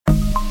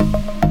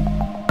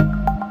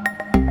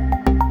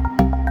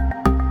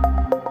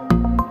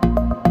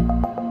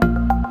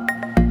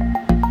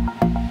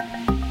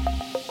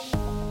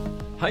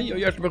Og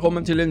hjertelig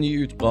velkommen til en ny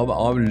utgave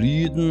av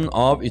Lyden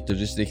av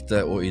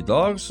ytterdistriktet, og i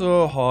dag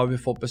så har vi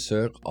fått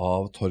besøk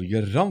av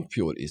Torger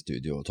Ramfjord i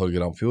studio. Torger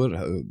Ramfjord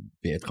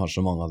vet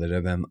kanskje mange av dere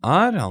hvem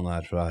han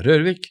er fra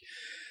Rørvik,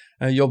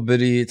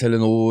 jobber i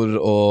Telenor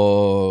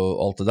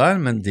og alt det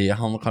der, men det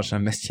han kanskje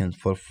er mest kjent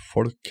for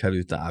folk her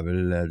ute er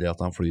vel det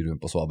at han flyr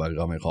rundt på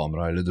Svaberga med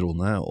kamera eller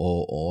drone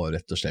og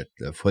rett og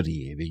slett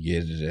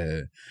foreviger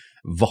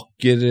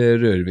vakker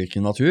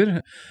Rørvik-natur.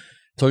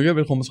 Torger,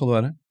 velkommen skal du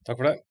være. Takk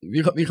for det.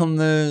 Vi kan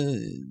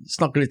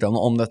snakke litt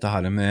om dette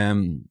her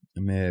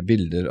med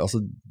bilder.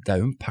 Altså, det er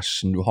jo en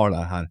passion du har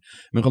der her.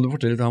 Men kan du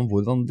fortelle litt om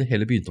hvordan det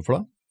hele begynte for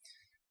deg?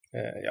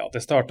 Ja,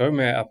 det startet jo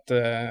med at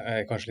jeg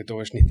er kanskje litt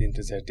over snittet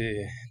interessert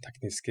i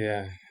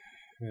tekniske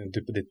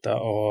duppeditter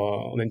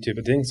og den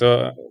type ting. Så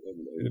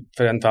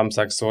for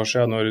 5-6 år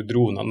siden, når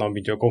dronene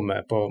begynte å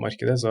komme på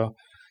markedet, så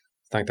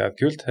tenkte jeg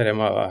at kult, her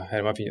må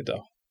jeg finne ut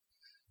av.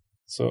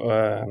 Så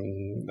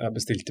jeg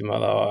bestilte meg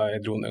da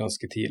en drone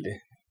ganske tidlig.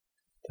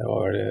 Det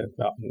var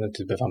en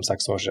type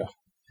 5-6 år siden.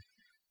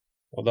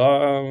 Og da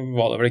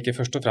var det vel ikke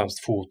først og fremst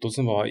foto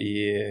som var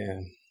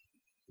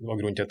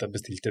grunnen til at jeg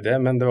bestilte det,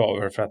 men det var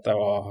vel for at jeg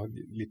var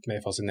litt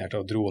mer fascinert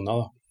av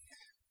droner da.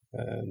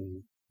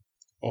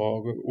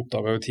 Og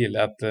oppdaget jo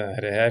tidlig at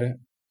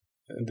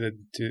det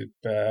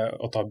type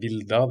å ta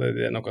bilder,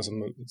 det er noe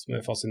som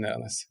er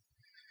fascinerende.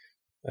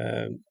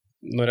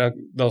 Når jeg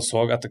da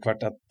så etter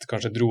hvert at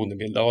kanskje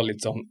dronebilder var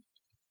litt sånn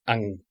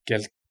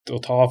enkelt å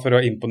ta for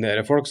å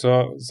imponere folk,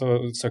 så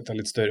søkte jeg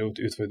litt større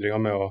utfordringer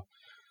med å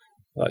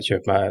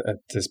kjøpe meg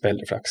et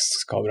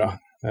speilreflekskamera.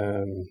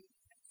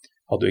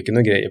 Hadde jo ikke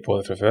noe greie på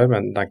det fra før,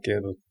 men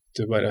tenker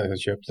du bare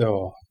kjøper det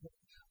og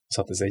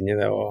setter seg inn i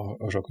det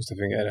og se hvordan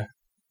det fungerer.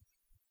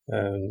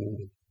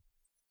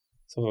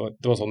 Så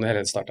det var sånn det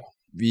hele startet.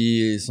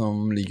 Vi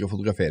som liker å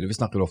fotografere,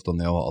 vi snakker ofte om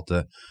det at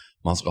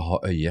man skal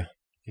ha øye.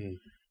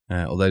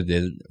 Og det er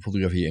det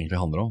fotografi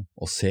egentlig handler om,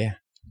 å se.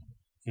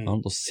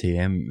 Å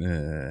se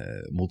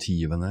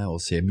motivene og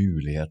se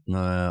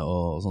mulighetene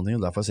og sånne ting.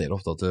 Og derfor ser jeg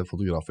ofte at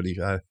fotografer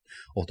er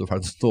ofte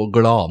ferdig å stå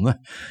glane,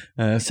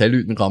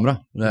 selv uten kamera.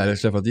 Det er rett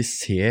og slett for at de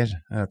ser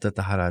at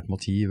dette her er et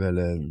motiv,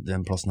 eller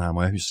den plassen her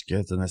må jeg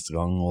huske til neste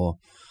gang, og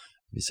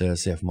hvis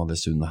jeg ser for meg det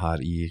sundet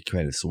her i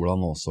kveldssola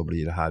nå, så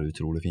blir det her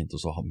utrolig fint,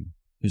 og så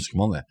husker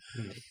man det.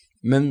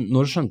 Men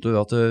når skjønte du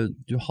at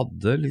du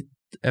hadde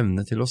litt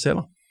evne til å se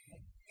da?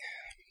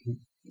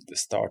 Det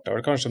startet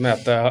vel kanskje med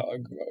at jeg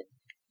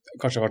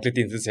kanskje ble litt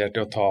interessert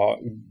i å ta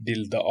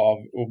bilder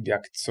av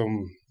objekt som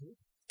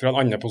fra en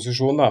annen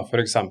posisjon da, for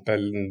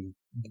eksempel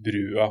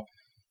brua,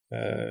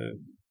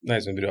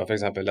 Nøysundbrua for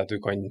eksempel, at du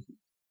kan,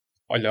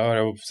 alle har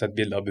jo sett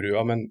bilder av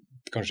brua, men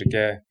kanskje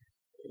ikke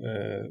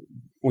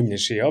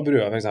undersiden av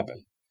brua for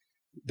eksempel.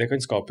 Det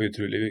kan skape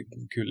utrolig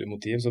kule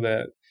motiv, så det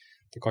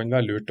kan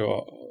være lurt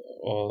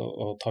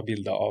å ta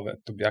bilder av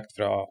et objekt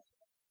fra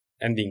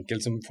en vinkel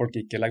som folk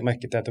ikke legger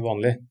merke til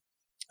vanlig.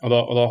 Og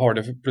da har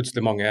du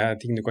plutselig mange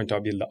ting du kan ta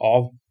bilder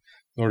av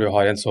når du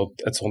har et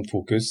sånt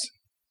fokus.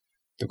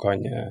 Du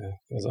kan,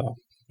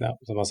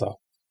 som jeg sa,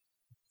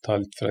 ta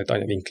litt fra et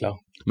annet vinkler.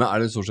 Men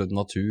er det stort sett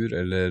natur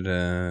eller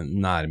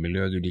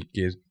nærmiljø du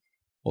liker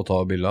å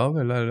ta bilder av,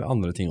 eller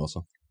andre ting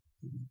også?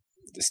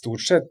 Det er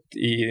stort sett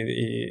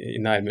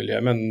i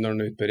nærmiljøet, men når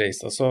du er ute på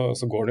reiser,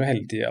 så går du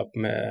hele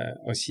tiden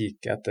med å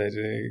kikke etter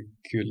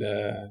kule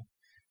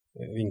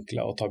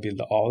vinkler å ta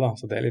bilder av. Da.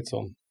 Så det er litt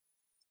sånn,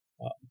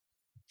 ja,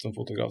 som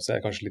fotograf så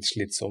er det kanskje litt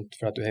slitsomt,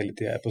 for at du hele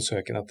tiden er på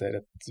søken etter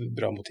et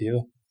bra motiv.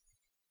 Da.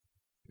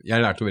 Jeg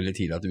lærte jo veldig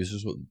tidlig at hvis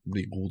du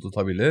blir god til å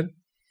ta bilder,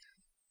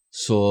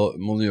 så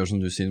må du gjøre som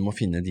du sier, du må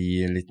finne de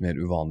litt mer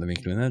uvanlige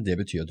vinklene. Det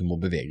betyr at du må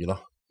bevege deg.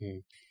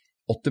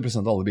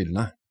 80% av alle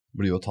bildene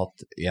blir jo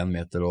tatt 1,70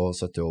 meter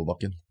over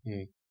bakken.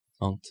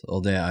 Og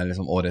det er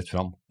liksom rett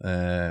fram,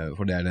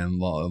 for det er den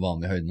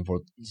vanlige høyden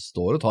folk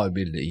står og tar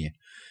bilder i.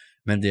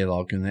 Men det da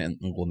kunne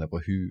enten gå ned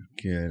på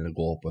huk, eller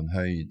gå på en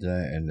høyde,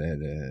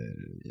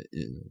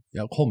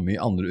 eller komme i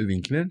andre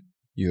uvinkler,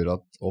 gjør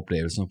at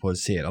opplevelsen for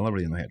seerne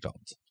blir noe helt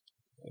annet.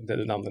 Det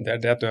du nevner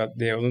der,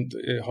 det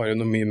har jo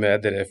noe mye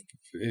med det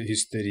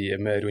hysteriet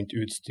med rundt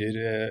utstyr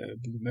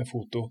med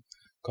foto.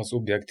 Hva slags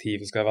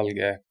objektiv skal jeg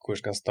velge, hvor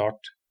skal jeg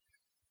starte?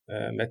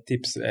 Mitt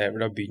tips er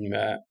vel å begynne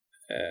med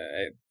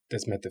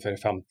det som heter for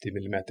 50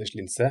 mm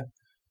linse.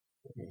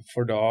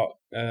 For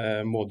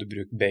da må du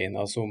bruke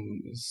beina som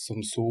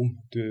zoom.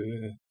 Du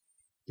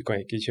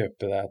kan ikke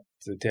kjøpe deg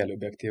et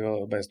teleobjektiv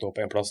og bare stå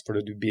på en plass, for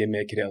du blir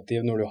mer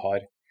kreativ når du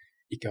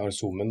ikke har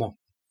zoomen. Da.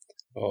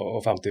 Og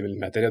 50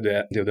 mm det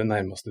er jo det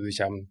nærmeste du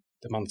kommer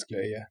til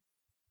menneskelig øye.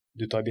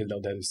 Du tar bilder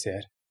av det du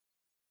ser.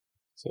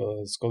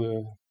 Så skal du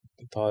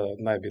ta et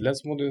nærbilde,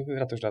 så må du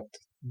rett og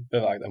slett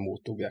bevege deg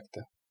mot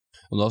objektet.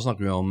 Og da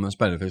snakker vi om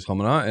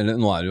speilreflekskamera, eller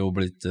nå det jo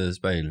blitt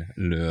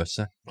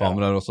speilløse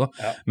kameraer også,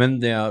 men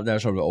det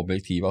selve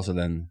objektivet, altså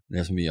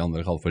det som vi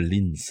andre kaller for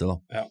linse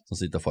da, som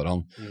sitter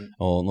foran.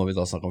 Og når vi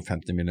da snakker om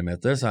 50 mm,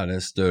 så det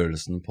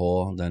størrelsen på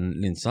den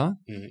linsa,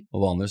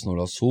 og vanligvis når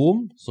du har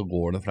zoom, så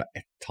går det fra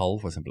ett tall,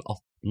 for eksempel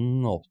 18,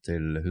 opp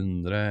til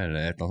 100,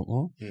 eller et eller annet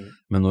sånt.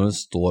 Men når den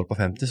står på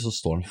 50, så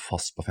står den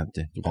fast på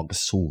 50. Du kan ikke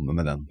zoome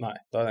med den. Nei,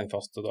 da den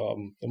fast, og da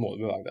må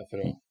du bevege deg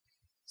for å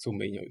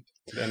zoome inn og ut.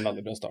 Det en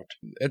veldig bra start.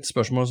 Et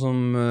spørsmål som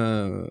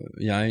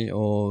jeg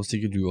og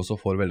sikkert du også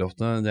får veldig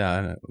ofte, det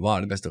hva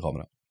det beste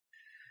kamera?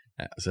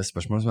 Altså et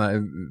spørsmål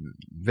som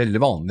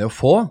veldig vanlig å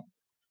få,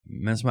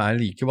 men som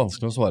like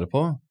vanskelig å svare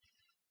på.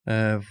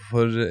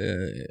 For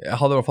jeg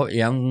hadde i hvert fall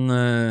en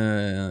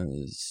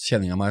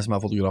kjenning av meg som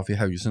fotograf i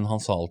Haugesund. Han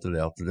sa alltid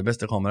det at det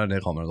beste kameraet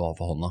det kameraet du har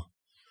for hånda.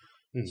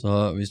 Så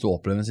hvis du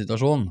opplever en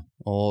situasjon,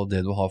 og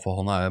det du har for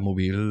hånda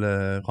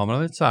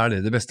mobilkameraet ditt, så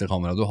det beste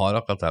kameraet du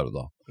har akkurat der og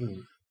da.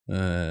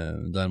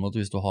 Derimot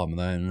hvis du har med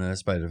deg en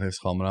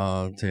speilreflekskamera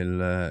til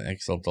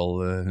x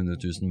antall 100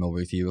 000 med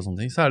objektiv og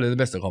sånne ting, så det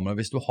beste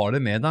kameraet hvis du har det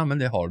med deg, men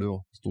det har du jo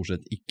stort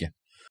sett ikke.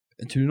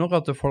 Jeg tror nok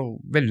at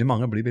veldig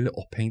mange blir veldig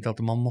opphengt at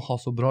man må ha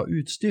så bra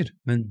utstyr,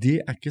 men det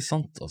ikke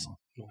sant, altså.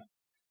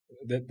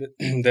 Det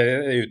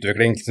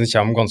utvikling som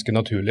kommer ganske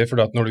naturlig,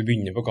 for at når du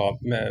begynner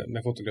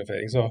med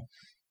fotografering,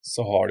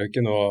 så har du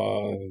ikke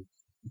noe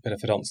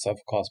preferanser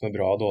for hva som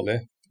bra og dårlig,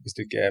 hvis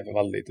du ikke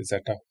veldig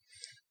interessert da.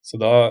 Så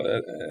da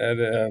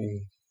det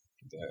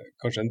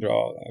kanskje en bra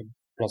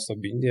plass å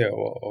begynne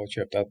å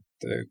kjøpe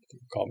et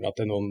kamera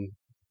til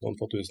noen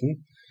få tusen.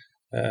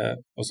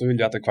 Og så vil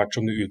du etter hvert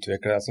som du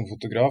utvikler deg som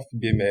fotograf,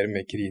 bli mer og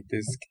mer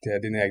kritisk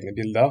til dine egne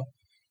bilder.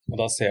 Og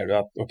da ser du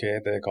at ok,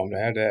 det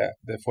kameraet her,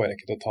 det får jeg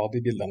ikke til å ta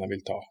de bildene jeg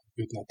vil ta,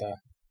 uten at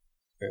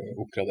jeg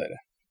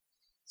oppgraderer.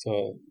 Så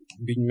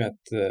begynn med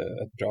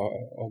et bra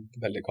og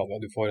veldig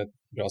kamera. Du får et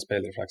bra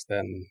speilrefleks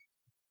til en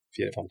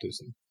 4-5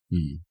 tusen.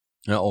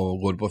 Ja, og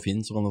går du på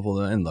Finn, så kan du få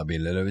det enda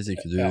billigere hvis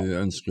ikke du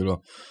ønsker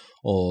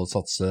å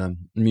satse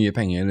mye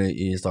penger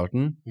i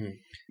starten.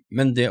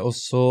 Men det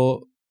også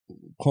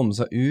komme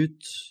seg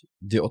ut,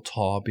 det å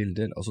ta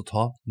bilder, altså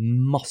ta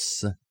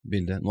masse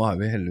bilder. Nå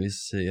vi heldigvis,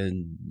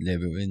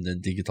 lever vi i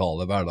den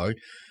digitale hverdag,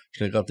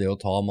 slik at det å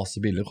ta masse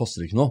bilder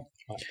koster ikke noe.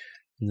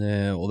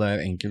 Og det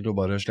jo enkelt å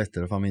bare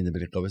slette det fra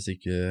minnebrikka hvis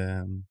ikke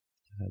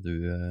du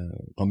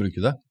kan bruke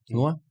det til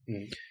noe.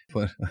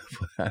 For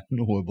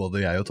noe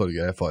både jeg og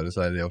Torger erfarer,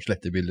 så det å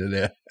slette bilder,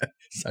 det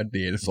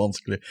særdeles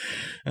vanskelig.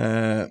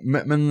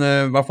 Men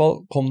i hvert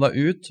fall, kom deg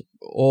ut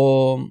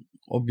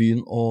og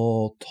begynn å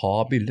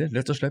ta bilder.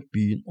 Rett og slett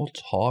begynn å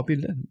ta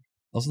bilder.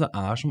 Altså det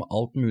som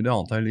alt mulig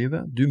annet her i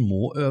livet. Du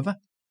må øve.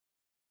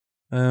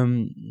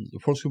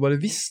 Folk skulle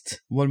bare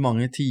visst hvor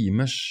mange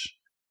timers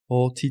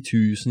og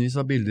titusenvis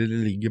av bilder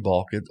det ligger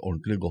bak et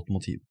ordentlig godt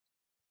motiv.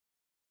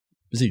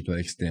 Hvis ikke du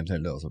ekstremt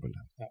heldig, da,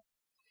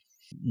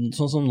 selvfølgelig.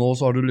 Sånn som nå,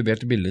 så har du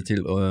levert bildet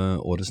til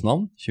Årets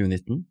Navn,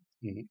 2019.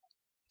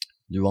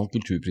 Du vant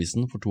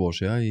kulturprisen for 2 år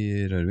siden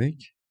i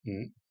Rørvik.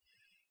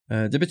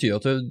 Det betyr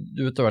at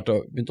du etter hvert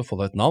har begynt å få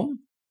deg et navn.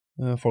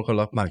 Folk har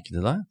lagt merke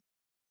til deg.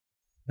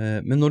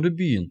 Men når du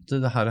begynte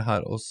det her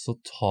å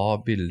ta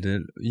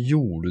bilder,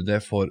 gjorde du det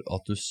for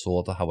at du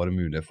så at det her var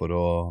en mulighet for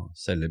å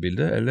selge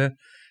bilder,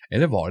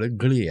 eller var det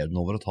gleden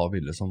over å ta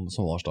bilder som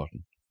var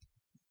starten?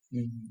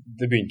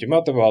 Det begynte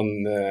med at det var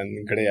en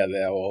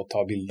glede å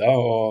ta bilder,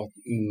 og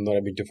når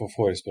jeg begynte å få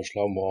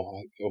forespørsler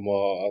om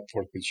at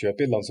folk vil kjøpe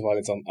bildene, så var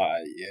det litt sånn,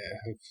 nei,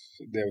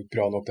 det jo ikke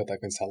bra nok til at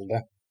jeg kan selge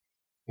det.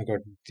 Men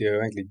klart, det jo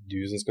egentlig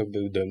du som skal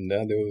bedømme det.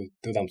 Det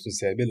jo dem som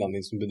ser bildene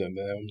dine som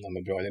bedømmer om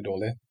de bra eller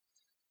dårlig.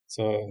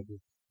 Så,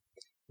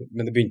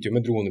 men det begynte jo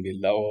med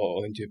dronebilder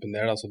og den typen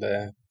der, da, så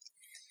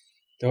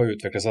det har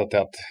utviklet seg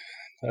til at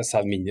jeg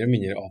selger mindre og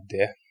mindre av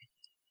det.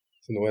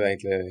 Så nå det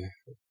egentlig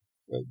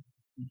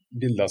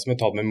bilder som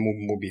tatt med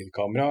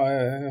mobilkamera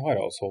har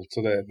jeg også holdt,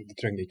 så det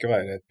trenger ikke å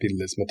være et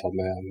bilde som tatt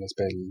med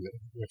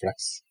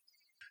speilrefleks.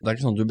 Det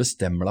ikke sånn at du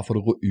bestemmer deg for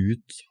å gå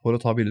ut for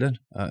å ta bilder?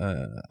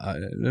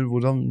 Eller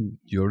hvordan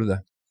gjør du det?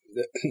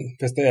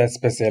 Hvis det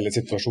spesielle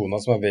situasjoner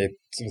som jeg vet,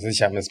 hvis det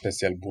kommer en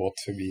spesiell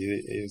båt forbi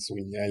i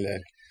Sundet,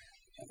 eller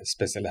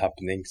spesielle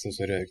happening som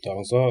så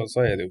røykdagen,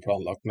 så det jo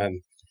planlagt,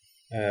 men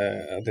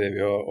jeg driver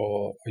jo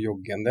og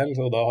jogger en del,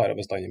 så da har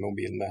jeg bestandig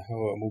mobilen med,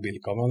 og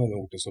mobilkameraen er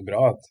gjort det så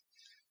bra at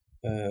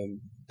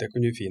det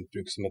kan du fint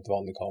bruke som et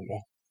vanlig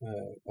kamera.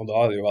 Og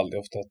da det jo veldig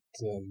ofte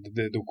at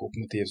det dukker opp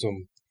motiv som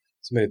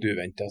litt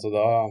uventet, så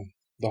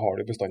da har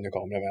du bestandig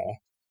kamera med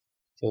deg.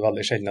 Så det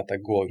veldig sjelden at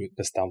jeg går ut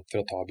bestemt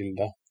for å ta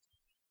bilder.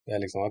 Det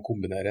liksom å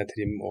kombinere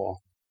trim og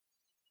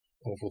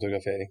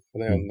fotografering. Og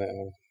det jo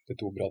det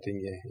 2 bra ting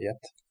i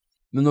ett.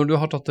 Men når du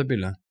har tatt det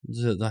bildet,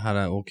 det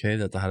her ok,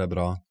 dette her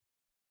bra,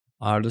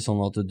 det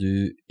sånn at du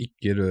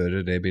ikke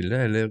rører det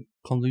bildet, eller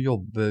kan du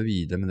jobbe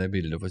videre med det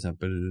bildet for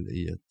eksempel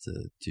i et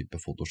type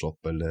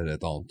Photoshop eller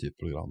et annet type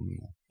program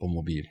på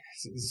mobil?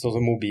 Så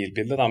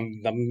mobilbilder,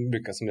 de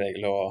bruker som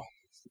regel å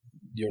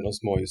gjøre noen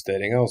små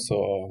justeringer, og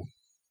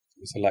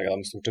så legger jeg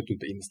dem stort sett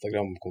ut på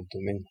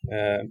Instagram-kontoen min.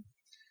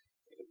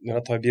 når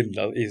jeg tar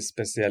bilder i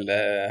spesielle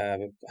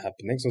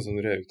happenings, sånn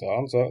som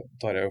rødutdagen, så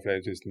tar jeg jo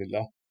flere tusen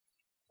bilder.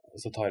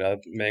 Så tar jeg,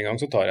 med en gang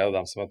så tar jeg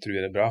dem som jeg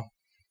tror er bra.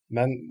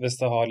 Men hvis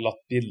jeg har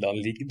latt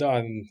bildene ligge da,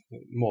 en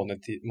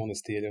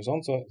måneds tid eller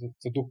sånn,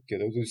 så dukker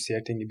det, og du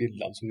ser ting i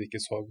bildene som du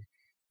ikke så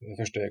ved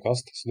første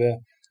øyekast. Så det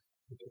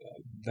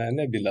er en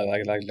del bilder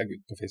jeg legger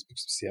ut på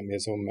Facebook-siden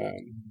min som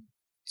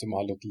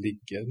har latt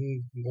ligge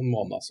noen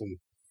måneder,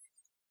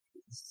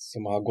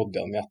 som har gått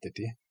gjennom i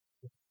ettertid.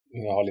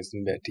 Jeg har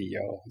liksom bedre tid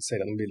og ser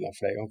gjennom bildene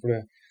flere ganger, for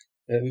det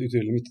er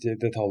utrolig mye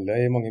detaljer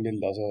i mange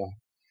bilder, så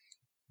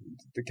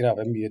det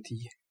krever mye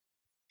tid.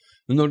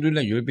 Men når du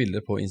legger ut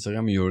bilder på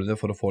Instagram, gjør du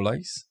det for å få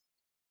likes?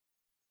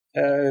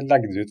 Jeg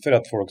legger det ut for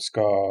at folk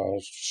skal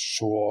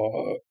se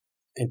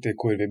egentlig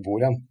hvor vi bor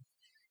igjen.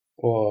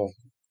 Og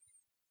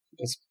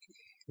ja,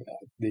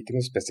 det er ikke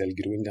noen spesiell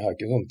grunn, jeg har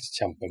ikke sånn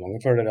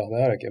kjempemange følgere,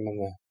 det har jeg ikke, men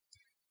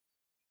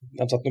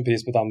de setter noen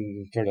pris på de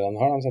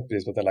følgerne har, de setter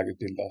pris på at jeg legger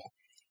ut bilder.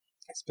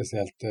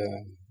 Spesielt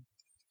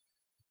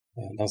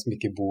de som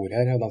ikke bor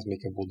her, og de som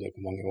ikke har bodd her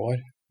på mange år,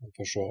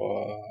 for så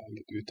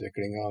litt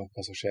utvikling av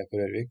hva som skjer på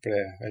Rørvik,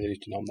 eller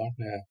Ytringen.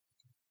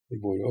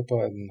 Vi bor jo på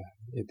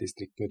et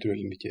distrikt med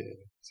utrolig mye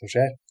som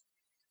skjer.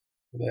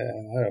 Og det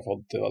har jeg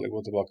fått veldig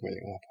gode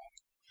tilbakemeldinger på.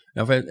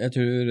 Ja, for jeg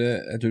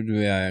tror du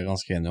og jeg er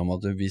ganske enige om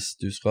at hvis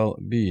du skal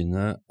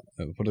begynne,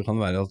 for det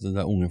kan være at det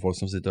er unge folk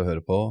som sitter og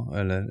hører på,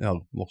 eller ja,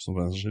 voksne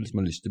for den saks skyld, som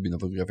har lyst til å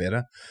begynne å fotografere,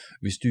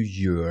 hvis du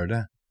gjør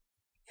det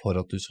for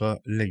at du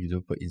skal legge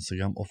det opp på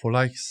Instagram og få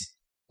likes,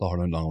 da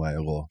har du en lang vei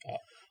å gå. Ja.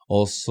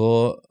 Og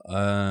så,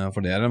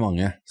 for det er det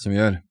mange som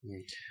gjør.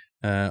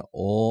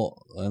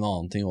 Og en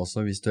annen ting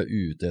også, hvis du er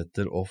ute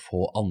etter å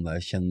få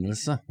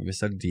anerkjennelse,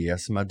 hvis det er det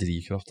som er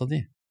drivkraften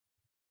din,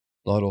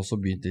 da har du også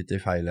begynt litt i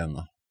feil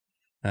ende.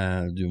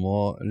 Du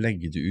må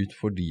legge det ut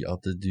fordi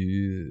at du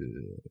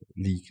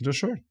liker det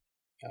selv.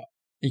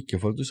 Ikke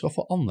for at du skal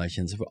få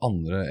anerkjennelse for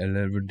andre,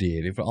 eller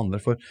vurdering for andre,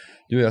 for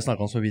du og jeg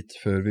snakket om så vidt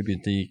før vi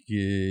begynte gikk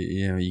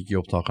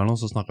i opptakerne,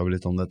 så snakket vi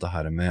litt om dette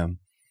her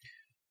med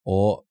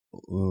å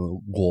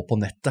gå på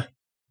nettet,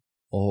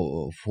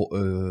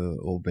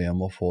 og be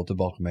om å få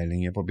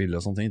tilbakemeldinger på bilder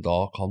og sånne ting.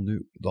 Da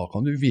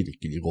kan du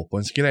virkelig gå på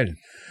en skrell,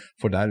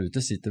 for der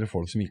ute sitter det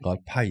folk som ikke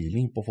har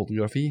peiling på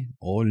fotografi,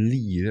 og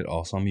lirer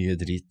av så mye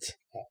dritt.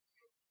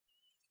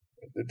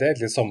 Det er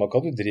egentlig samme hva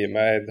du driver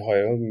med. Jeg har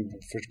jo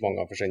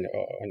mange forskjellige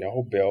andre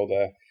hobbyer, og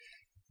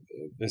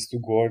hvis du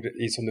går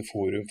i sånne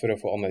forum for å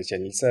få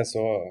anerkjennelse,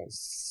 så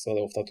er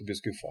det ofte at du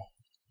blir skuffet.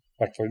 I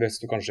hvert fall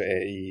hvis du kanskje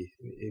er i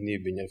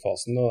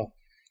nybegynnerfasen, og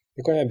du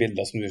kan ha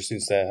bilder som du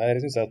synes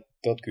jeg synes at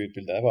det var et kult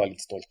bilde, jeg var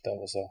litt stolt av,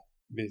 og så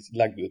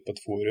legger du ut på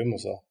et forum, og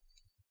så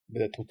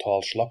blir det total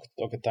slakt,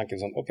 og jeg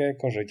tenker sånn, ok,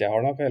 kanskje ikke jeg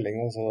har noe peiling,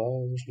 og så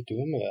slutter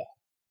du med det.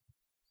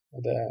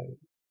 Og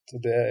så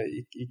det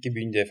ikke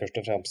begynner det først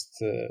og fremst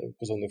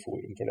på sånne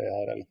forum, for det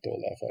har jeg litt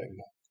dårlig erfaring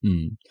med.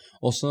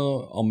 Og så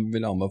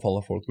vil jeg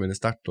anbefale folk veldig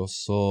sterkt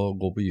også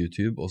gå på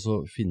YouTube og så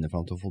finne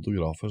frem til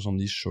fotografer som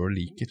de selv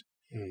liker,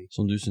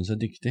 som du synes er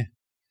dyktig.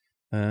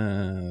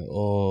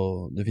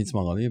 Og det finnes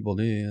mange av de,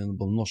 både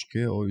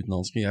norske og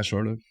utenlandske. Jeg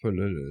selv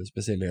følger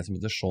spesielt en som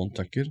heter Sean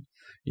Tucker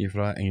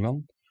fra England.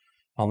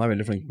 Han er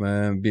veldig flink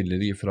med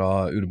bilder fra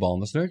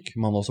urbane strøk,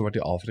 men han har også vært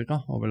i Afrika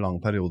over en lang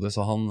periode,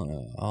 så han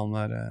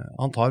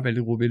tar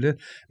veldig gode bilder,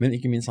 men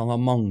ikke minst han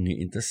har mange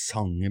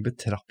interessante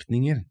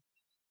betraktninger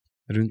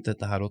rundt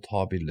dette her å ta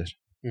bilder.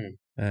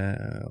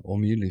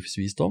 Og mye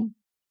livsvisdom,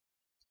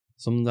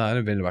 som det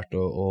er vel verdt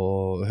å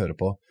høre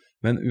på.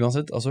 Men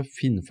uansett, altså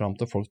finn frem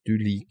til folk du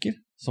liker,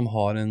 som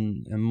har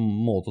en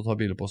måte å ta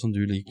bilder på som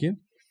du liker.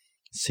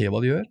 Se hva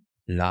de gjør,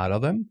 lær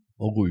av dem,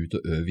 og gå ut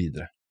og øve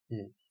videre.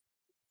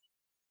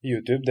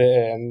 YouTube, det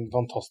er en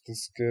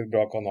fantastisk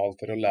bra kanal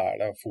for å lære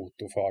deg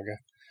fotofaget.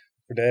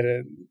 For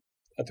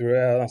jeg tror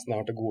jeg nesten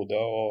har til gode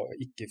å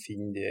ikke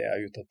finne det jeg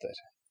er ute etter.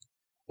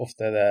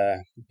 Ofte er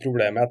det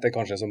problemet at det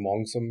kanskje er så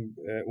mange som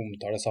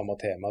omtaler samme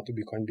tema, at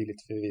du kan bli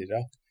litt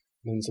forvirret.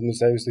 Men som du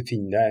ser, hvis du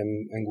finner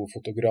en god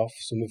fotograf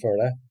som du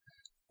føler,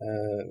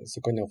 så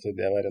kan ofte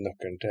det være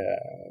nøkkelen til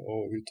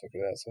å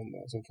utvikle det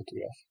som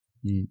fotograf.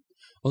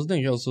 Og så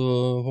tenker jeg også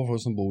for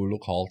folk som bor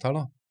lokalt her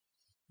da,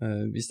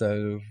 hvis det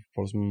er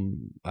folk som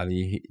er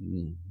i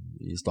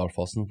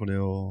startfasen for det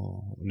å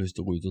lyst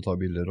til å gå ut og ta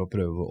bilder og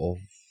prøve å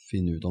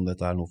finne ut om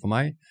dette er noe for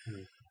meg,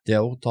 det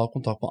er å ta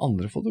kontakt med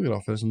andre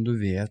fotografer som du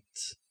vet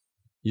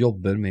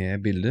jobber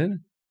med bilder,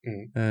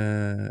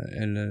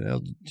 eller ja,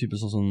 type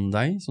sånn som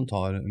deg som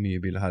tar mye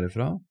bilder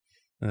herifra.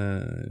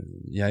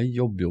 Jeg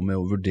jobber jo med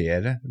å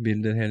vurdere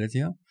bilder hele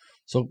tiden,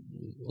 så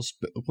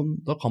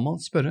da kan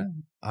man spørre,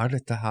 er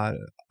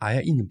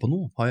jeg inne på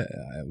noe?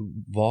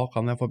 Hva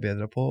kan jeg få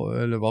bedre på,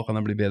 eller hva kan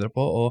jeg bli bedre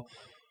på,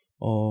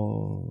 og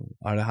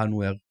er det her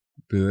noe jeg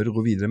bør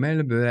gå videre med,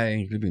 eller bør jeg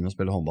egentlig begynne å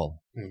spille håndball?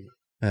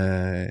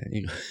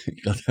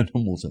 Ikke at det er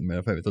noe motsatt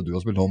med, for jeg vet at du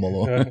har spilt håndball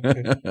også.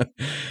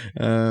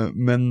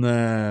 Men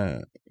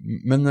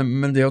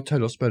det å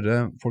tørre å spørre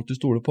folk du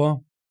stoler på,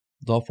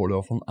 da får du i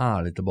hvert fall en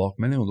ærlig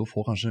tilbakemelding, og du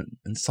får kanskje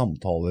en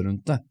samtale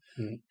rundt det,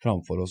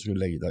 framfor å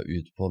skulle legge deg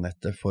ut på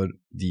nettet, for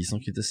de som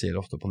kritiserer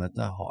ofte på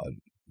nettet har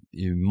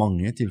i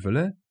mange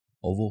tilfeller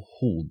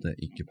overhodet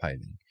ikke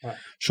peiling. Nei.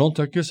 Sean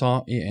Tucker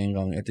sa i en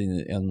gang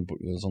en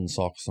sånn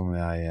sak som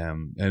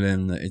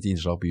et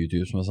innslag på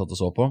YouTube som jeg satt og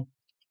så på,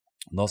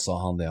 da sa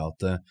han det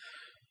at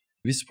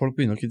hvis folk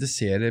begynner å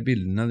kritisere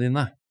bildene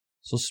dine,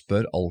 så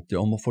spør alltid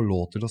om å få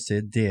lov til å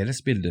se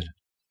deres bilder,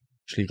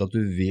 slik at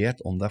du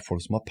vet om det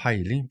folk som har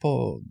peiling på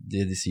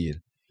det de sier.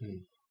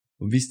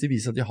 Og hvis det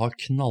viser at de har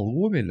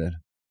knallgode bilder,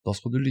 da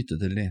skal du lytte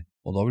til dem,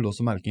 og da vil du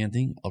også merke en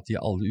ting, at de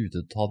aldri ute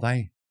til å ta deg.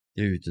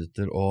 De ute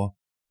til å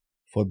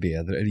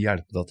forbedre eller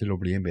hjelpe deg til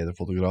å bli en bedre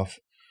fotograf.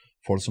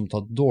 Folk som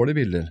tar dårlige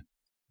bilder,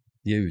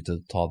 de ute til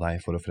å ta deg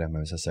for å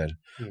fremheve seg selv.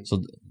 Så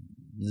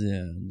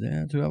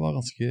det tror jeg var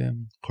ganske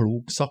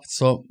klok sagt,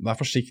 så vær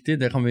forsiktig,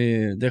 det kan vi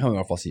I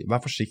hvert fall si.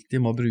 Vær forsiktig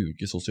med å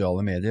bruke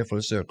sosiale medier for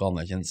å søke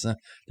anerkjennelse.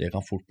 Det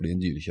kan fort bli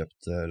en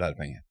dyrekjøpt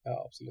lærepenge. Ja,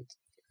 absolutt.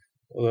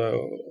 Og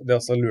det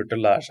også lurt å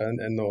lære seg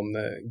noen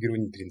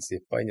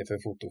grunnprinsipper innenfor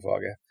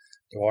fotofaget.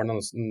 Du har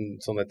noen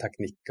sånne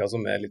teknikker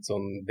som litt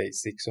sånn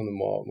basic, som du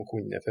må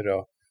kunne for å...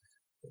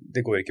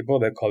 Det går ikke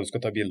på det hva du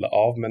skal ta bilder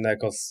av, men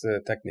det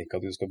hvilke teknikker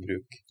du skal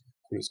bruke,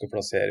 hvor du skal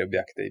plassere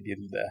objektet I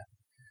bildet.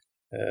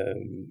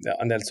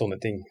 En del sånne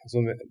ting. Så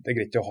det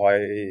greit å ha I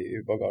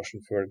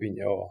bagasjen før du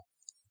begynner å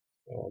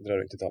dra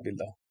rundt og ta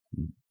bilder.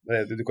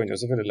 Du kan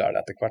jo selvfølgelig lære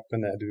det etter hvert,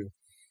 men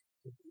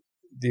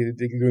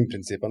de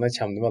grunnprinsippene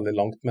kommer du veldig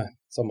langt med,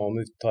 samme om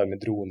du tar med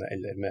drone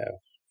eller med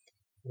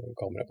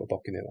kamera på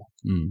bakken I det.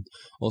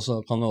 Og så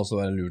kan det også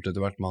være lurt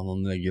etter hvert med å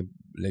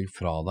legge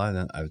fra deg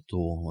den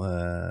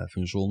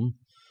autofunksjonen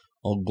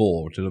og gå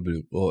over til å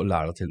bruke og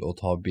lære deg til å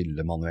ta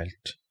bilder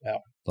manuelt. Ja.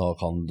 Da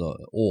kan det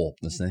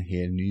åpnes en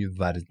helt ny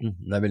verden.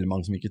 Det veldig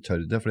mange som ikke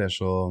tør det, for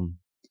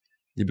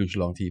de bruker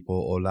så lang tid på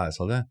å lære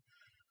seg det.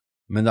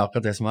 Men det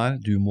akkurat det som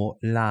du må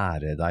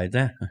lære deg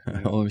det.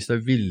 Og hvis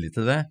du villig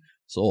til det,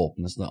 så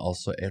åpnes det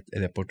altså et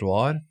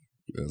repertoar,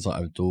 så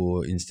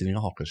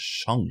autoinnstillingen har ikke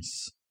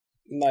sjans.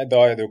 Nei,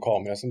 da det jo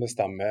kamera som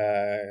bestemmer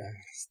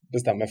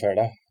for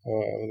deg,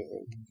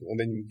 og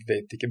den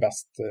vet ikke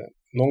best.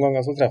 Noen ganger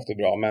så treffer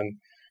du bra, men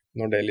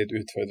når det litt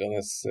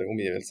utfordrende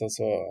omgivelser,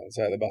 så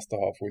det best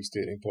å ha full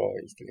styring på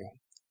innstillingen.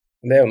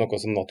 Men det jo noe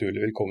som naturlig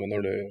vil komme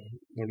når du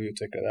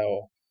utvikler det, og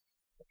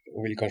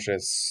vil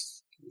kanskje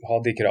ha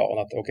de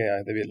kravene at ok,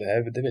 det vil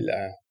jeg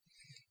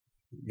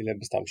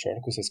bestemme selv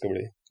hvordan det skal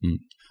bli.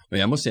 Og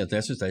jeg må si at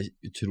jeg synes det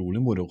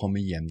utrolig moro å komme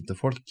hjem til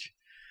folk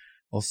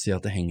og se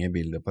at det henger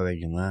bilder på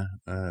veggene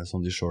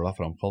som de selv har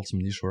framkalt,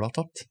 som de selv har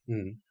tatt.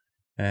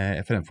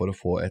 Fremfor å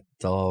få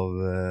et av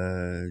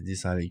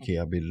disse her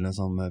IKEA-bildene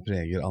som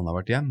preger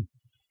annethvert hjem.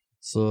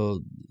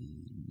 Så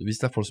hvis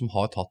det folk som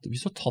har tatt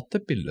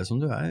et bilde som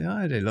du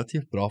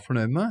relativt bra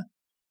fornøyd med,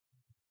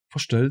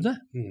 forstørr det.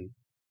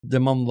 Det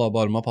man da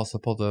bare må passe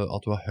på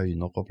at du har høy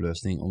nok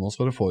oppløsning, og nå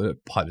skal du få et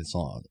par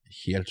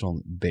helt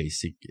sånn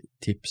basic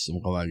tips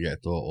som kan være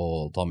greit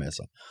å ta med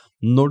seg.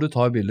 Når du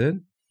tar bilder,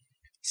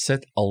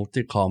 sett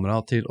alltid kamera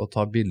til å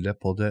ta bilder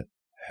på det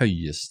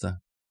høyeste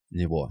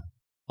nivået.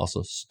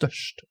 Altså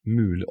størst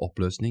mulig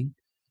oppløsning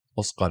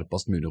og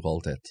skarpest mulig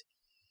kvalitet.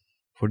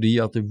 Fordi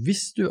at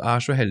hvis du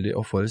så heldig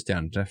å få et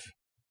stjernetreff,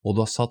 og du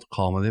har satt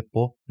kameraet ditt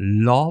på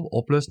lav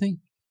oppløsning,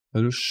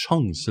 du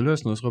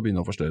sjanseløs når du skal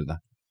begynne å forstørre det.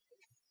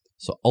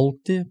 Så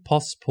alltid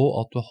pass på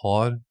at du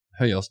har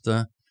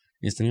høyeste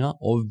innstillinga,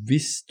 og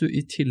hvis du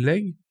I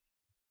tillegg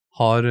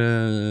har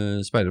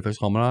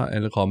speilreflekskamera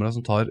eller kamera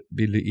som tar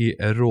bilder I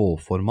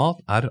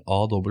råformat,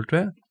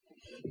 RAW,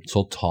 så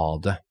ta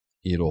det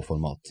I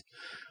råformat.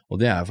 Og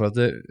det for at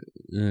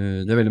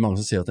det veldig mange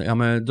som sier at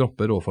men jeg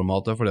dropper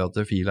råformatet fordi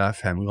at fila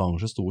 5 ganger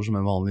så stor som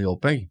en vanlig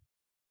JPEG.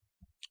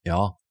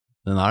 Ja,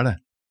 den det.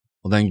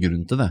 Og det en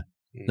grunn til det.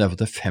 Det for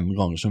at det 5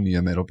 ganger så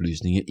mye mer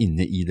opplysninger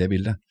inne I det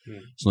bildet.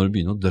 Så når du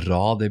begynner å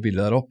dra det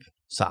bildet der opp,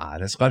 så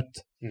det skarpt.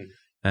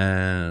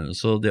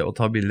 Så det å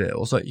ta bilder,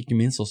 og så ikke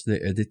minst også det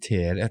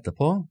editere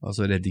etterpå,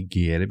 altså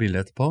redigere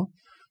bildet etterpå,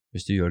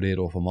 hvis du gjør det I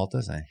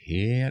råformatet, så det en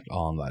helt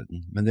annen verden.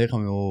 Men det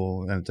kan vi jo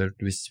eventuelt,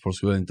 hvis folk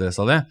skulle ha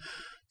interesse av det,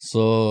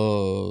 så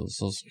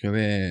skal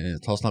vi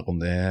ta og snakke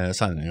om det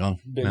senere en gang.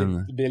 Det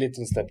blir litt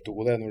sånn step 2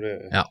 det, når du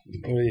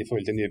I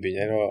forhold til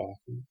nybegynner, og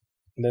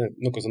det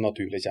noe som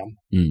naturlig kommer,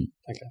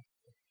 tenker jeg.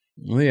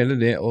 Når det gjelder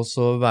det å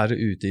være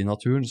ute I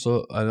naturen,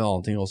 så det en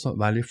annen ting også,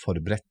 vær litt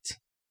forberedt.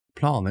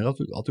 Planlegg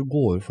at du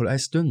går for en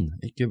stund,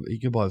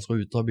 ikke bare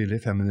skal ut og ta bilder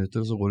I 5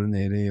 minutter, og så går du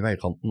ned I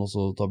veikanten og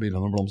så tar bilder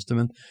av noen blomster,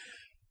 men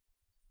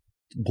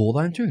gå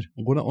deg en tur.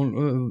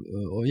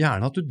 Og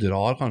gjerne at du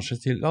drar kanskje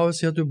til, la oss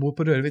si at du bor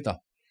på Rørvik da,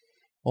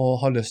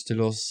 og har lyst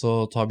til å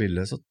ta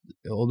bilder,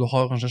 og du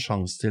har kanskje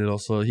sjans til å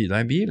hi deg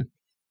en bil,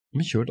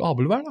 men kjør til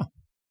Abelvær da.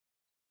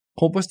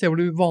 Kom på et sted hvor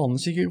du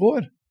vanligvis ikke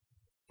går.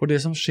 For det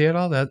som skjer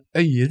da, det at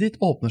øyet ditt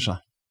åpner seg.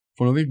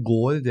 For når vi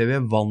går I det vi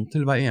vant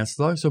til hver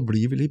eneste dag, så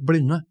blir vi litt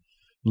blinde.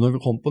 Men når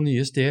vi kommer på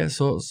nye steder,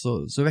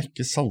 så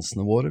vekker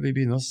sansene våre. Vi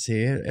begynner å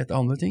se et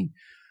andre ting.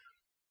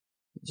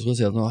 Så skal jeg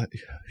si at nå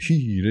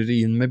hyrer de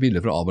inn med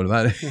bilder fra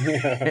Abelvær.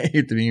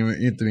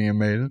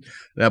 Ytringen-mailen.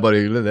 Det bare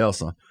hyggelig det,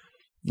 altså.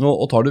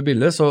 Og tar du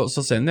bilder, så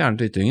send det gjerne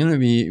til Ytringen.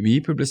 Vi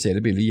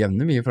publiserer bilder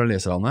jevne, vi fra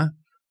leserne.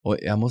 Og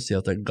jeg må si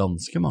at det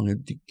ganske mange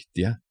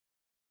dyktige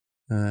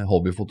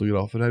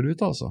hobbyfotografer her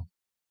ute, altså.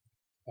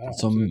 Ja,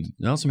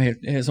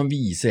 som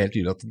viser helt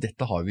tydelig at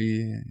dette har vi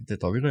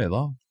glede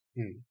av.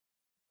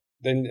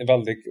 Den er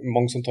veldig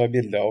mange som tar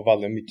bilder av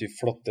veldig mye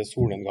flotte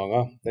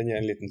solnedganger. Den er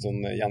en liten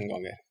sånn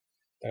gjenganger,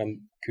 der de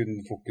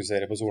kun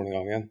fokuserer på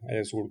solnedgangen,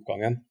 eller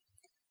soloppgangen.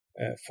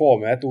 Få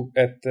med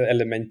et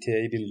element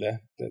til i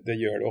bildet, det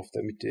gjør det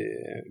ofte mye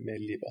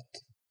mer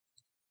livet.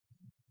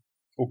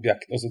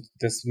 Objekt, altså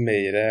dess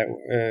mer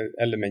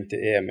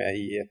elementet er med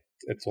i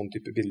et sånn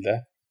type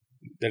bilde,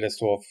 der det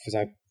står for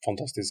eksempel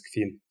fantastisk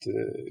fint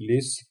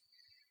lys,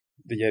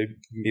 det gir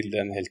bildet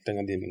en helt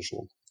annen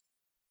dimensjon.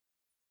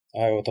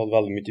 Jeg har jo tatt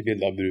veldig mye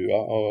bilder av brua,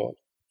 og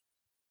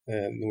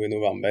nå i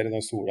november,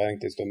 når sola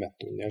egentlig står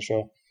midt under, så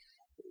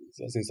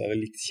synes jeg det er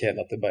litt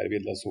kjedelig at det bare er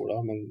bilder av sola,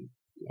 men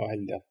jeg var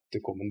heldig at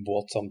det kom en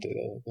båt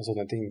samtidig, og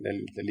sånne ting,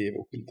 det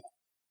liver opp bildet.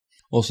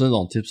 Også et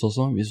annet tips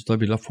også, hvis du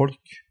tar bilder av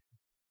folk,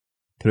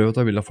 prøv å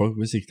ta bilder av folk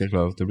hvis ikke det er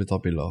klar over at det blir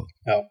tatt bilder av.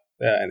 Ja,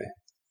 det er jeg enig i.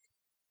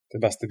 De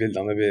beste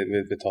bildene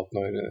blir tatt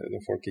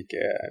når folk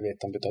ikke vet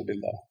de blir tatt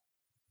bilder av.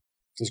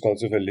 Så skal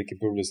du selvfølgelig ikke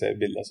publisere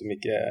bilder som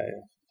ikke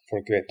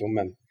folk vet om,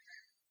 men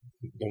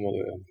da må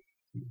du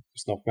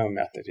snakke med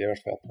dem etter, i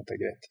hvert fall at det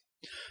er greit.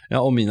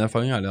 Ja, og min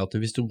erfaring er at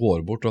hvis du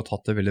går bort og har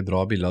tatt et veldig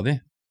bra bilde av dem,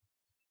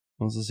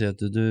 og så sier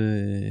at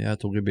jeg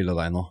tok et bilde av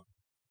deg nå,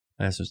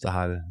 jeg synes det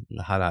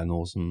her er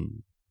noe som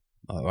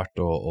er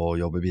verdt å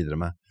jobbe videre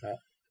med. Ja.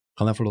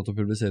 Kan jeg få lov til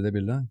å publisere det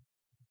bildet?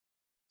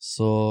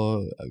 Så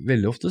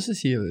veldig ofte så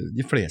sier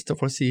de fleste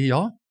folk sier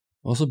ja,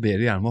 og så ber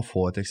de gjerne om å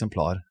få et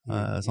eksemplar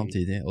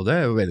samtidig, og det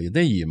er jo veldig,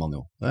 det gir man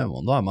jo, da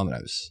er man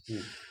raus.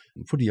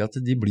 Fordi at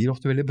de blir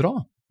ofte veldig bra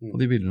på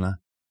de bildene,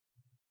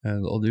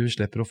 og du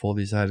slipper å få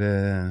disse her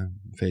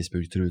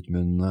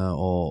Facebook-trutmunnene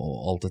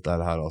og alt dette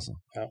her altså.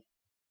 Ja.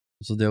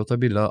 Så det å ta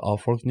bilder av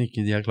folk når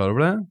ikke de er klar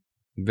over det,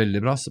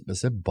 veldig bra,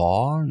 se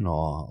barn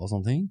og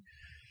sånne ting.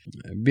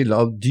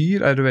 Bilder av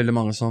dyr er det veldig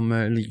mange som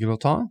liker å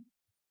ta.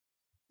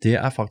 Det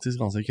er faktisk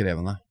ganske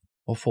krevende.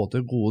 Å få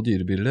til gode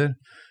dyrebilder,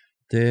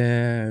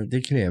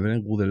 det krever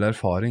en god del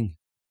erfaring.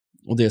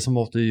 Og det som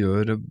ofte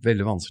gjør det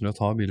veldig vanskelig å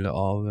ta bilder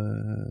av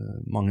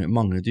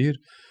mange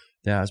dyr,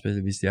 det er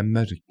spesielt hvis de er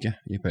mørke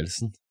i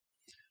pelsen.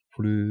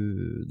 For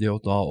det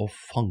å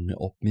fange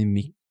opp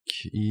mimikk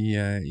i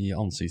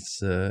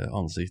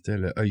ansiktet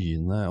eller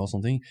øyne og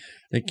sånne ting,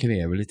 det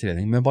krever litt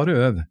trening. Men bare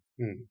øv.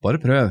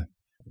 Bare prøv.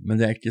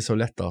 Men det er ikke så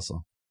lett, altså.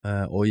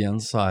 Og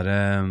igjen så er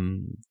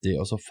det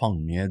å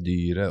fange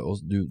dyret, og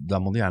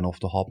der må du gjerne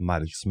ofte ha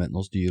oppmerksomheten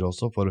hos dyret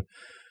også, for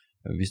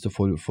hvis du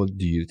får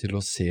dyret til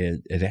å se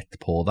rett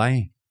på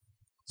deg,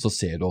 så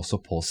ser du også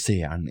på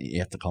seeren i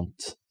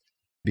etterkant.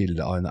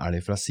 Bildet av en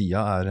elg fra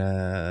siden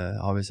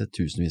har vi sett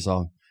tusenvis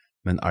av,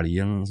 men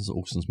elgen,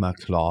 oksen som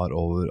er klar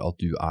over at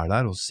du er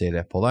der og ser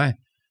rett på deg,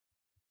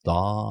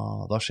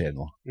 da skjer det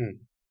noe.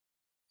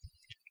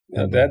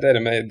 Ja, det er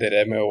det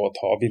med å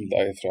ta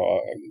bilder fra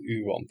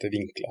uvante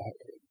vinkler.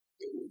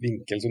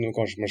 Vinkel som du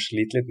kanskje må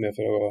slite litt med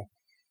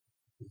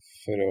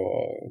for å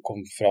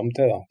komme frem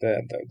til.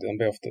 Det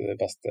blir ofte det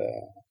beste.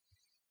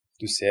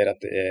 Du ser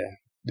at det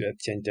er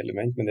et kjent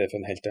element, men det er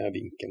fra en helt annen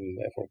vinkel.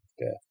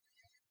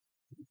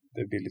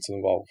 Det blir litt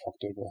sånn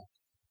wow-faktor på det.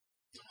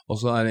 Og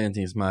så er det en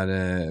ting som er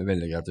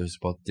veldig greit å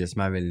huske på, at det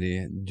som er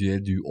det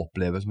du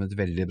opplever som et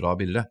veldig bra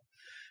bilde,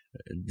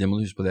 det må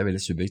du huske på, det er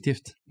veldig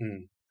subjektivt.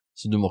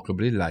 Så du må ikke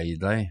bli lei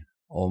deg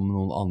om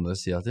noen andre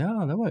sier at ja,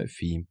 det var et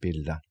fint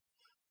bilde.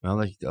 Men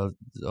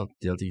at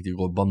de ikke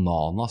går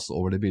bananas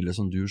over det bildet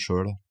som du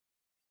selv.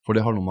 For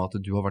det har noe med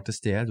at du har vært til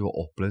stede, du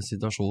har opplevd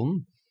situasjonen,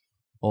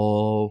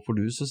 og for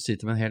du så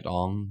sitter med en helt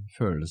annen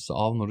følelse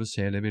av når du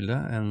ser det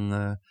bildet, enn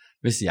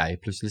hvis jeg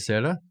plutselig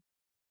ser det.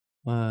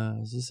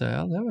 Så sier jeg,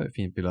 ja, det var et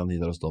fint bilde av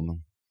Nidarosdomen.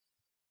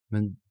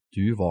 Men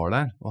du var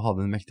der og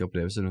hadde en mektig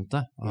opplevelse rundt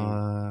det.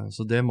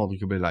 Så det må du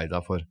ikke bli lei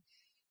deg for.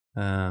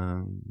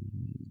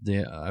 Det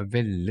er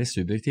veldig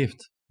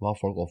subjektivt hva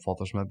folk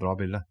oppfatter som et bra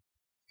bilde.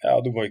 Ja,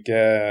 du må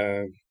ikke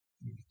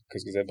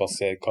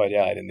basere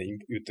karrieren din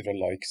ut fra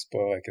likes på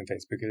hverken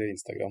Facebook eller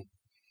Instagram.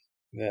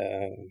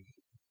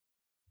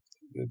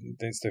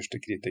 Den største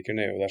kritikeren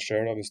er jo deg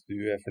selv, og hvis du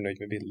er fornøyd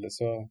med bildet,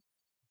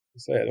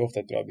 så er det ofte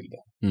et bra bilde.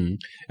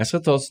 Jeg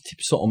skal ta oss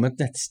tipse om et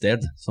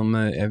nettsted som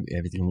jeg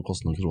vet ikke om det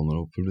koster noen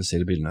kroner å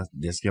publisere bildene.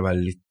 Det skal jeg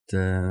være litt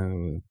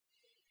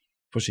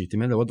forsiktig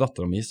med. Det var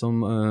datteren min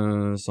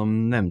som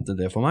nevnte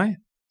det for meg.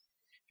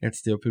 Et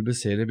sted å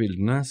publisere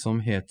bildene som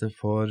heter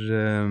for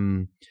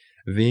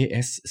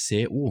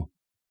VSCO.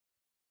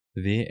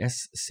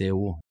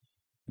 VSCO.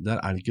 Der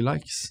er det ikke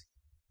likes.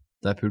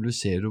 Der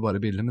publiserer du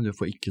bare bilder, men du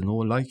får ikke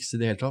noe likes i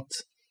det hele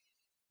tatt.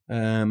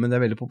 Men det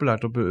er veldig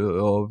populært å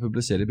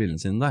publisere bildene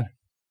sine der.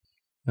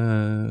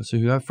 Så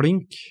hun er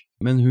flink,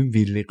 men hun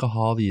vil ikke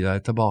ha de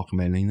der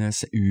tilbakemeldingene,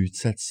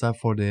 utsette seg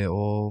for det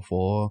å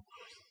få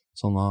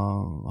sånne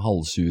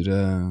halvsure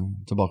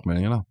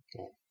tilbakemeldinger da.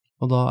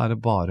 Og da er det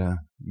bare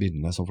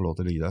bildene som får lov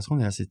til å ligge der, så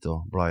kan jeg sitte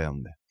og bla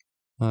igjen det.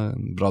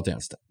 Bra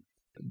tjeneste.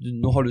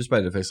 Nå har du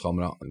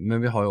speilreflekskamera,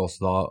 men vi har jo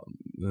også da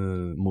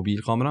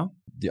mobilkamera.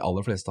 De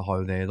aller fleste har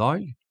jo det i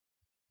dag.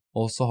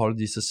 og så har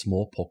du disse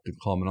små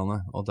pocketkameraene,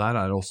 og der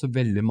det også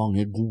veldig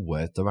mange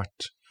gode etter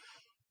hvert.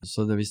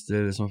 Så hvis du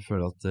liksom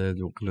føler at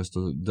du ikke har lyst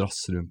til å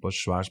drasse rundt på et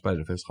svært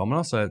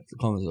sperreflekskamera, så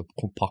kan et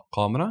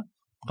kompaktkamera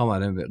kan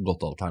være et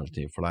godt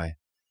alternativ for deg.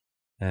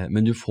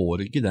 Men du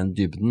får ikke den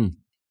dybden,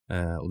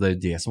 og det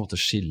det som måtte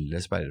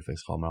skille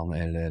sperreflekskameraene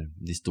eller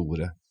de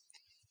store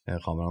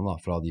kameraene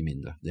fra de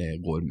mindre.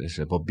 Det går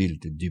på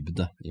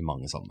bildedybde i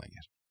mange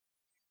sammenhenger.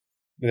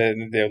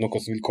 Det jo noe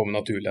som vil komme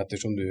naturlig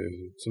ettersom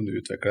du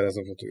utvikler det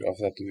som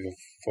fotograf, at du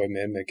får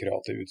mer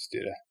krav til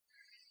utstyret.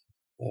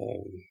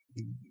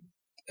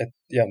 Et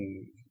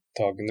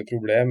gjentagende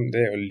problem,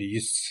 det jo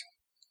lys.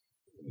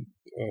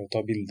 Å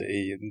ta bilder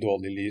i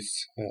dårlig lys.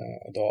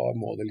 Da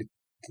må det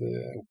litt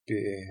opp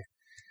i...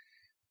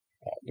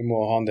 Ja, du må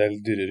ha en del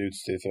dyrere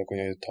utstyr for å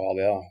kunne ta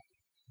det, da.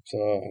 Så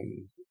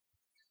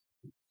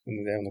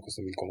men det jo noe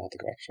som vil komme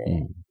etter hvert. Så.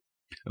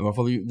 I hvert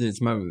fall det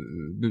som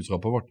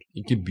budskapet vårt,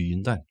 ikke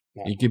begynn der.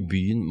 Nei. Ikke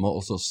begynn med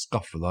å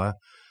skaffe deg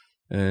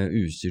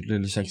utstyr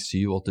til 6,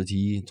 7, 8,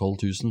 10, 12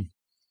 000,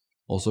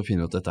 og så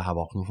finne ut at dette her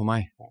var ikke noe for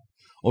meg. Ja.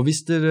 Og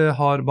hvis dere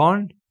har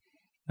barn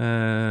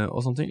og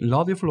sånne ting,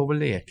 la de få lov å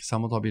leke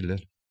sammen og ta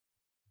bilder.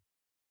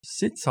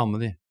 Sitt sammen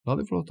med de. La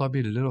de få lov å ta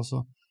bilder, og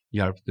så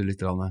hjelp det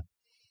litt.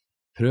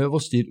 Prøv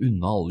å styre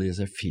unna alle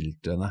disse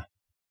filtrene,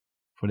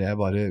 for det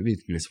bare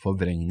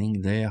virkelighetsforvrengning.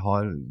 Det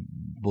har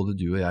både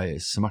du og jeg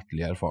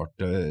smertelig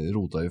erfart,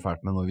 rota jo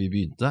fælt med når vi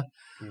begynte,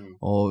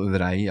 og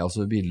vrei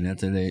altså bildene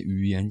til det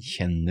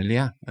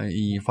ugjenkjennelige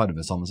i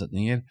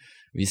farvesammensetninger.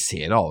 Vi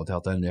ser av og til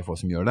at det en del folk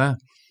som gjør det,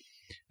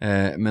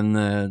 men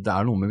det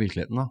noe med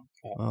virkeligheten da.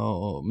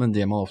 Men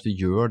det man ofte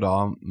gjør da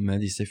med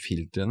disse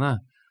filtrene,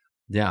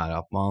 det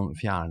at man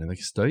fjerner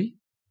vekk støy.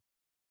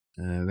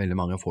 Veldig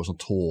mange får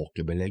sånn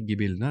tåkebelegg i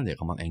bildene, det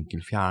kan man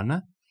enkelt fjerne.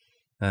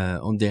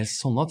 Og det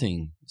sånne ting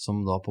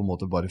som da på en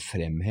måte bare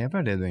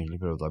fremhever det du egentlig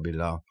prøver å ta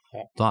bilde av,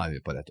 da vi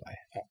på rett vei.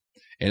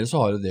 Eller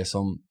så har du det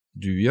som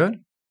du gjør,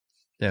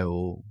 det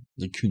jo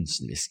det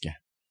kunstneriske,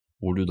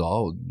 hvor du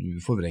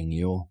forvrenger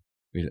jo,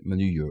 men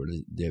du gjør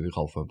det vi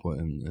kaller for på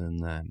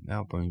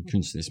en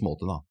kunstnerisk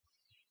måte da.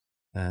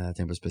 Jeg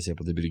tenker spesielt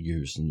på de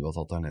bryggehusene du har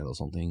tatt der nede og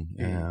sånne ting.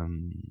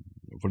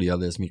 For de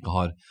av dere som ikke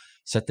har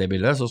sett det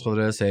bildet, så skal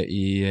dere se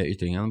i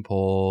Ytringen på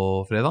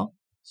fredag,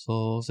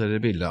 så ser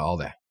dere bildet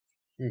av det.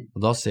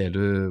 Og da ser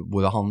du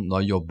hvor han da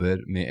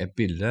jobber med et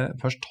bilde,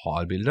 først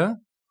tar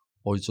bildet,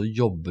 og så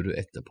jobber du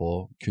etterpå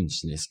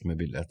kunstnerisk med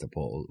bildet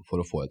etterpå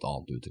for å få et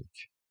annet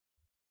uttrykk.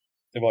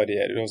 Det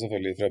varierer jo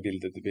selvfølgelig fra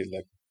bilde til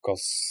bilde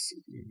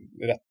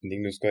hvilken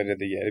retning du skal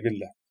redigere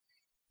bildet.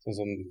 Sånn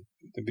som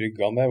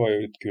bryggene der var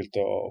jo litt kult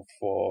å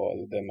få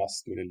det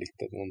mest mulig likt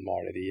til noen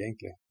maleri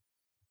egentlig.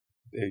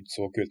 Det jo ikke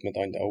så kult med et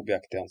annet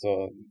objekt igjen,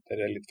 så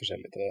det litt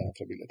forskjellig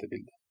fra bilde til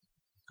bilde.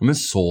 Men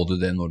så du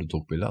det når du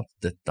tok bildet, at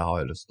dette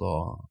har jeg lyst til å...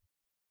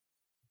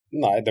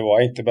 Nei, det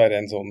var ikke bare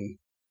en sånn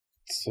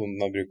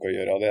jeg bruker å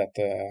gjøre det, at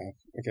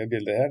ok,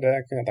 bildet her, det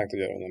kan jeg tenke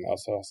å gjøre noe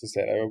med, så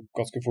ser jeg jo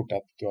ganske fort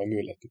at du har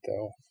muligheten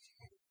til å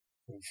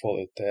få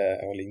det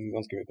til å ligne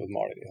ganske mye på et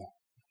maleri.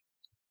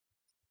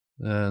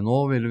 Nå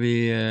vil vi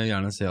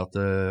gjerne se at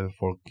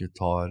folk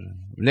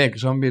leker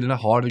seg med bildene,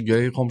 har det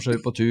gøy, kommer seg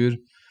ut på tur,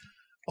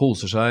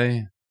 koser seg,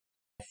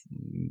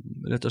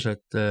 rett og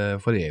slett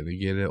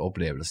foreviger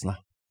opplevelsene,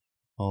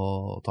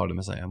 og tar det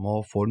med seg hjem.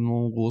 Og får du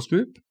noen gode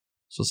skup,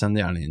 så send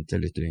det gjerne inn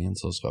til Ytringen,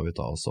 så skal vi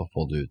ta oss og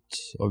få det ut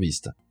og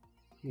vise det.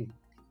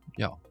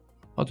 Ja,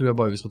 da tror jeg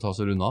bare vi skal ta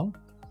oss og runde av.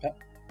 Ja.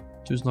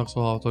 Tusen takk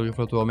skal du ha, Torger,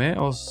 for at du var med,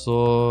 og så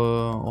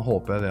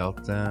håper jeg det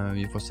at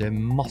vi får se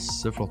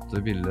masse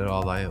flotte bilder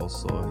av deg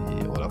også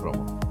i året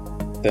fremover.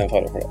 Det en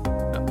fare for det.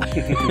 Ja.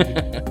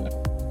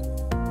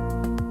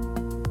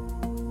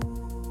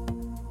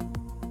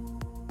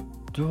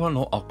 Du har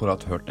nå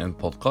akkurat hørt en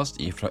podcast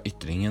fra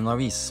Ytringen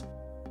avis.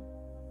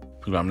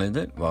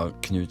 Programleder var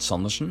Knut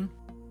Sandersen.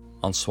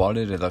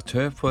 Ansvarlig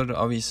redaktør for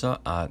avisa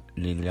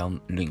Lillian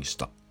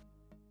Lyngstad.